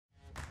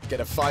Get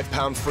a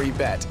 £5 free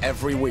bet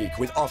every week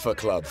with Offer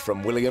Club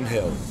from William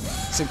Hill.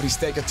 Simply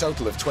stake a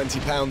total of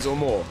 £20 or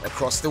more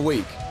across the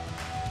week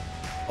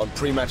on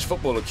pre-match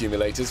football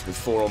accumulators with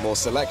 4 or more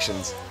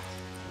selections,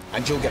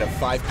 and you'll get a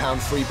 £5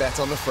 free bet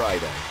on the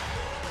Friday.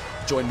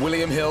 Join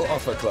William Hill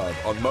Offer Club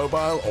on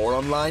mobile or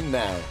online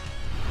now.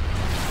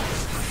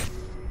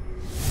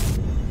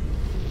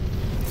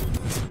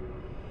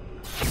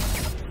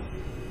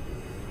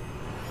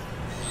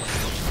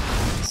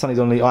 Sonny's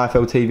on the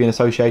IFL TV in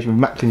association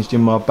with Macklin's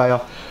Gym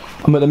Marbella.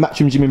 I'm at the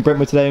Matchroom Gym in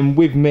Brentwood today, and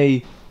with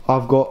me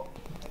I've got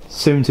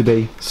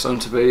soon-to-be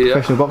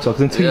professional boxer.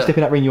 Because until you step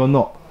in that ring, you're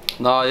not.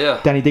 No,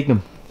 yeah. Danny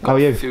Dignum, how are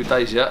you? A few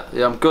days yet.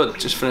 Yeah, I'm good.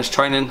 Just finished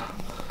training.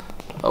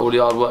 All the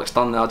hard work's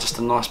done now. Just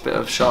a nice bit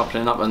of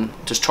sharpening up and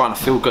just trying to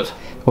feel good.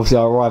 Obviously,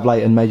 I arrived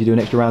late and made you do an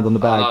extra round on the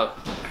bag. I know.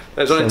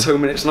 It was only 2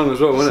 minutes long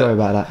as well, wasn't it? Sorry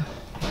about that.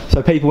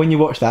 So people, when you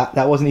watch that,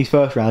 that wasn't his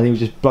first round. He was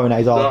just blowing out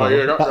his arse. Oh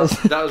yeah, that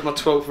was my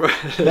 12th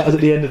round. That was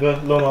at the end of a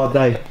long hard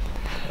day.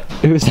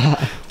 Who was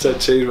that? Ted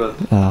Cheeseman.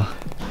 Ah,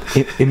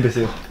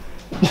 imbecile.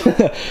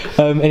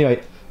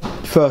 Anyway,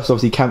 first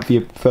obviously camp for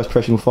your first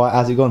professional fight.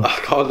 How's it gone? I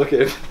can't look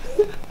at him.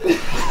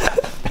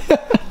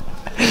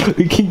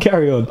 We can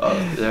carry on.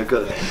 Oh, yeah,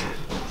 good.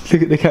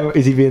 Look at the camera.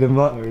 Is he being a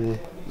nightmare? Is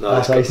he? No,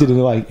 that's he's stood in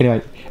the way.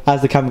 Anyway,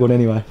 how's the camp gone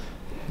anyway?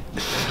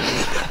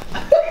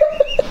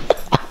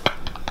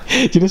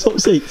 Do you want to swap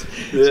seats?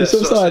 Yeah,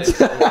 swap sides.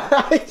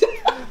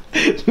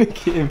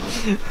 Look at him.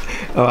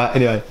 Alright,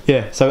 anyway,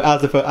 yeah. So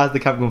how's the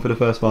camp gone for the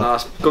first one? Nah,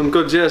 it's gone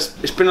good, yes.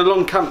 It's been a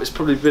long camp. I've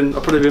probably been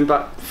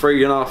back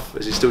 3.5.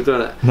 Is he still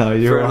doing it? No,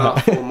 you're right.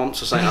 3.5, 4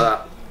 months or something like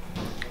that.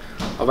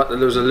 I've had to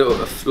lose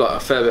a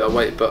fair bit of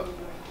weight, but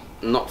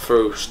not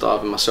through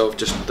starving myself,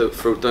 just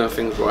through doing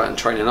things right and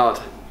training hard.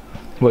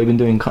 What have you been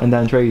doing? Cutting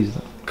down trees?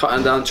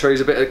 Cutting down trees,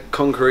 a bit of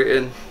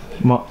concreting,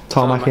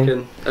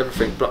 tarmacking,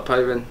 everything, block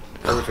paving,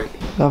 everything.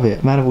 Love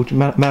it, man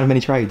of many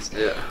trades.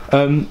 Yeah.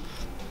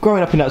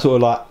 Growing up in that sort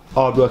of like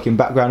hard working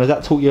background, has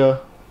that taught you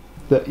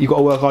that you've got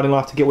to work hard in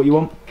life to get what you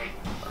want?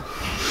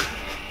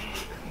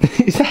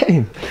 Is that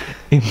him?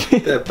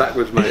 Yeah,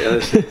 backwards,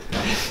 mate.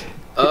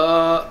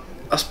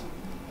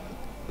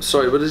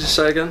 Sorry, what did you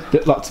say again?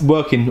 That, like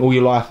working all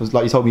your life, was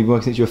like you told me, you've been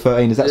working since you were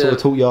 13. Has that sort of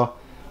taught you?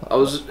 I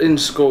was in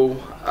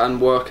school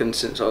and working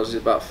since I was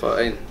about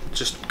 13,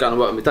 just going to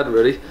work with my dad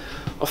really.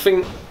 I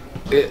think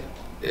it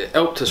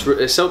helped us.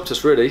 It's helped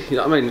us really. You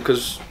know what I mean?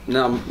 Because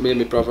now me and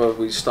my brother,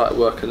 we started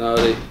working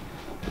early,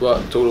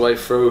 worked all the way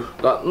through.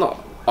 Like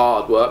not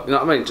hard work, you know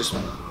what I mean? Just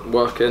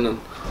working, and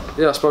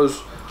yeah, I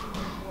suppose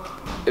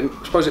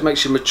it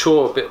makes you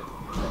mature a bit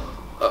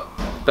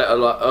better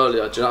like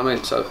earlier. Do you know what I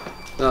mean? So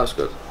no, that's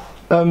good.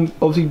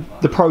 Obviously,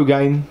 the pro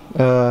game.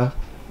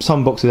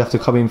 Some boxers have to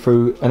come in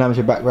through an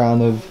amateur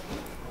background of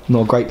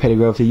not a great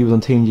pedigree. Obviously, you was on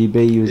Team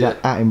GB, you was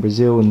out in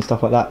Brazil and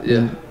stuff like that.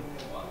 Yeah. Do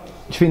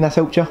you think that's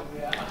helped you?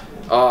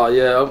 Oh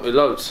yeah, helped me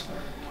loads.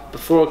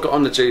 Before I got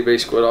on the GB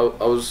squad,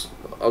 I was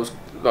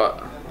like,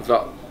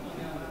 without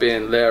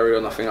being leery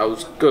or nothing, I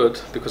was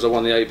good because I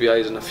won the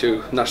ABAs and a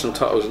few national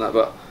titles and that.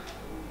 But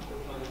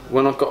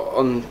when I got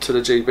on to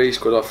the GB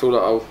squad, I feel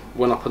like I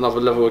went up another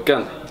level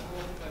again.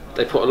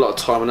 They put a lot of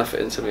time and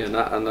effort into me and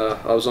that, and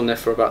I was on there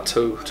for about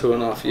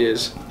 2.5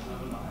 years,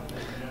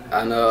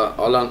 and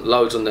I learnt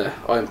loads on there.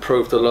 I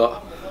improved a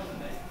lot,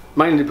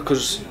 mainly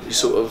because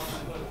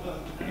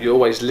you're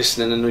always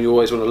listening and you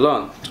always want to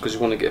learn because you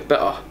want to get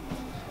better.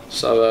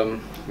 So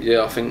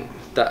yeah, I think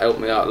that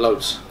helped me out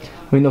loads.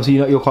 I mean, obviously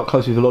you're quite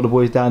close with a lot of the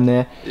boys down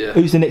there. Yeah.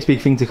 Who's the next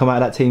big thing to come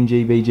out of that Team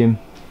GB gym?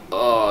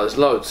 Oh, there's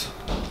loads.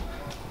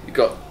 You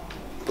got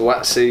the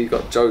Watsy, you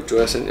got Joe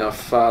Joyce, and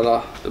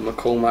Fowler, the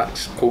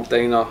McCormacks,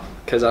 Caldina,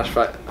 Kez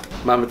Ashfaq,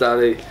 Muhammad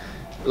Ali,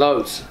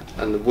 loads.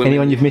 And the women.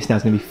 Anyone you've missed now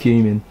is going to be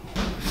fuming.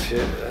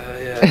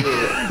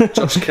 Yeah,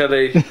 Josh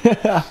Kelly.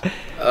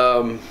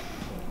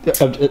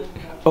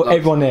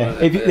 Everyone there.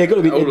 They've got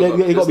to be.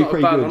 They've got to be pretty good. There's not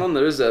a bad good. one on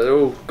there, is there? They're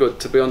all good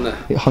to be on there.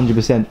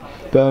 100%.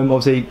 But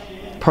obviously,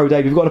 Pro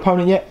Dave, have you got an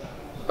opponent yet?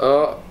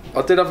 I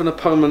did have an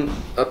opponent,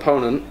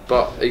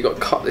 but he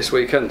got cut this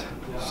weekend.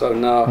 So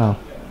now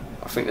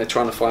I think they're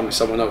trying to find me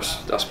someone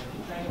else. Trying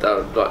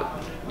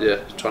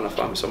to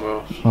find me somewhere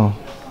else. Oh,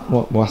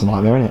 well, that's a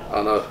nightmare, isn't it?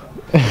 I know.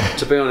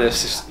 To be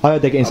honest, I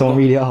heard they're getting someone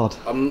really hard.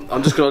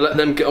 I'm just gonna let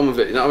them get on with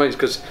it. You know what I mean?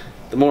 Because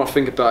the more I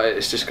think about it,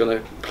 it's just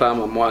gonna play on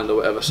my mind or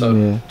whatever.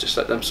 So just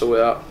let them sort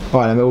it out. All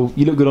right, well,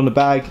 you look good on the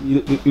bag.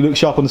 You look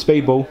sharp on the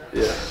speedball.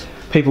 Yeah.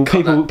 People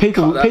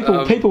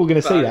were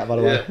going to see that, by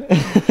the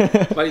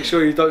way. Make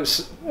sure you don't.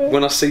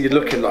 When I see you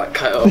looking like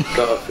cut off. You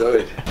know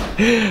what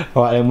I mean?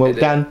 All right then. Well,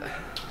 Dan,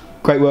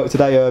 great work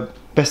today.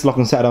 Best of luck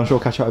on Saturday. I'm sure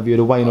I'll catch up with you at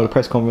the weigh-in or the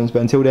press conference.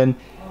 But until then,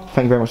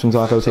 thank you very much from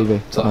IFL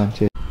TV.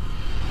 Cheers.